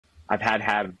I've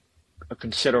had a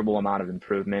considerable amount of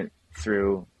improvement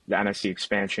through the MSE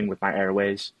expansion with my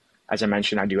airways. As I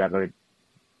mentioned, I do have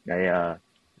a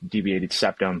deviated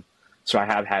septum, so I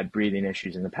have had breathing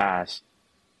issues in the past,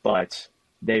 but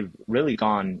they've really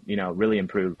gone, really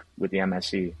improved with the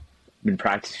MSE. I've been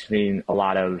practicing a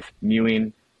lot of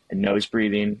mewing and nose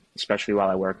breathing, especially while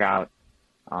I work out.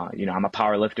 I'm a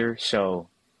power lifter, so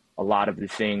a lot of the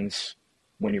things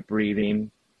when you're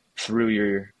breathing through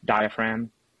your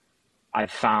diaphragm,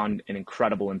 I've found an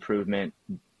incredible improvement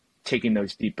taking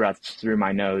those deep breaths through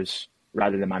my nose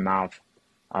rather than my mouth,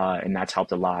 and that's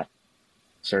helped a lot,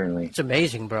 certainly. It's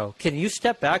amazing, bro. Can you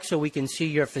step back so we can see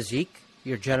your physique,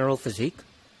 your general physique?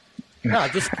 No,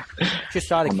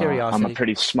 just out of curiosity. I'm a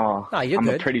pretty small. No, you're I'm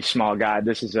good. a pretty small guy.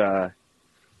 This is a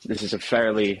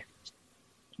fairly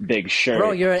big shirt.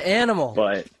 Bro, you're an animal.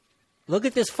 But look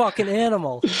at this fucking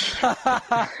animal.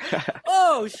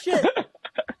 Oh shit.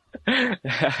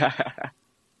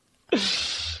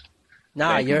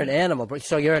 Nah, you're an animal.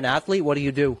 So you're an athlete? What do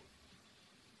you do?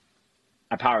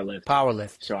 I powerlift.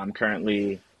 Powerlift. So I'm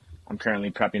currently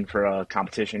prepping for a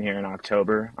competition here in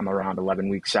October. I'm around 11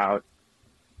 weeks out.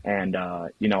 And,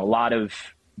 a lot of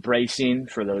bracing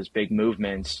for those big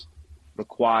movements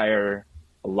require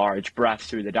a large breath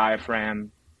through the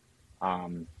diaphragm,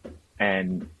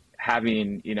 and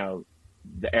having,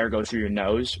 the air go through your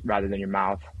nose rather than your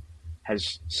mouth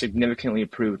has significantly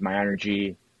improved my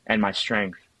energy and my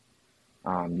strength.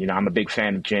 I'm a big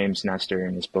fan of James Nestor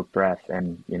and his book Breath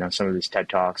and, some of his TED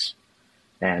Talks.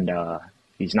 And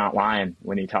he's not lying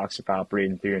when he talks about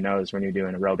breathing through your nose when you're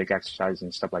doing aerobic exercises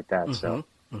and stuff like that. Mm-hmm.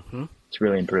 So it's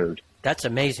really improved. That's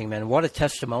amazing, man. What a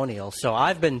testimonial. So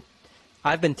I've been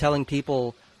telling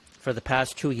people for the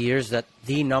past 2 years that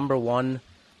the number one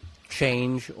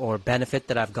change or benefit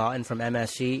that I've gotten from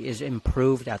MSE is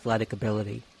improved athletic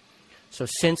ability. So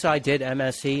since I did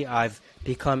MSE, I've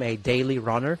become a daily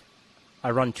runner.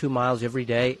 I run 2 miles every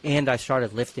day, and I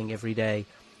started lifting every day.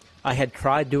 I had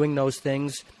tried doing those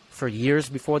things for years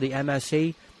before the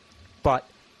MSE, but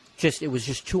it was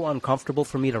just too uncomfortable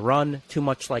for me to run, too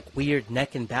much like weird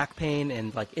neck and back pain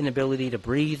and like inability to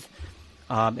breathe.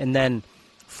 And then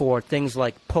for things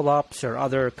like pull-ups or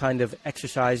other kind of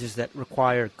exercises that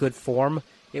require good form,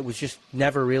 it was just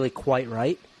never really quite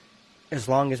right as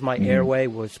long as my airway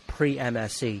was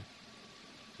pre-MSE.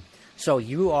 So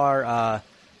you are,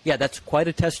 that's quite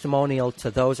a testimonial to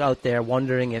those out there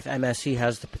wondering if MSE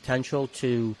has the potential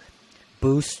to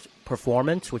boost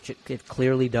performance, which it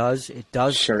clearly does. It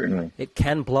does. Certainly. It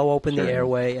can blow open the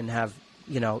airway and have,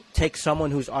 take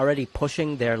someone who's already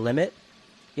pushing their limit.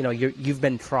 You've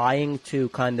been trying to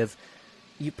kind of,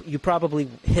 you probably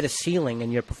hit a ceiling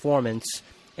in your performance,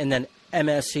 and then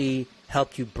MSE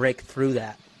helped you break through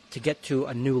that to get to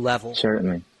a new level.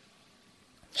 Certainly.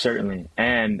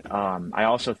 And I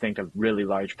also think a really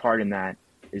large part in that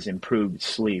is improved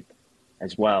sleep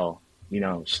as well.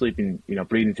 Sleeping,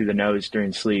 breathing through the nose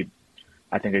during sleep,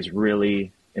 I think has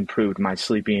really improved my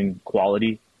sleeping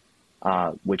quality,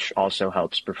 which also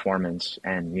helps performance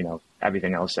and,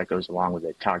 everything else that goes along with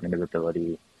it, cognitive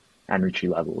ability, energy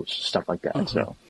levels, stuff like that. So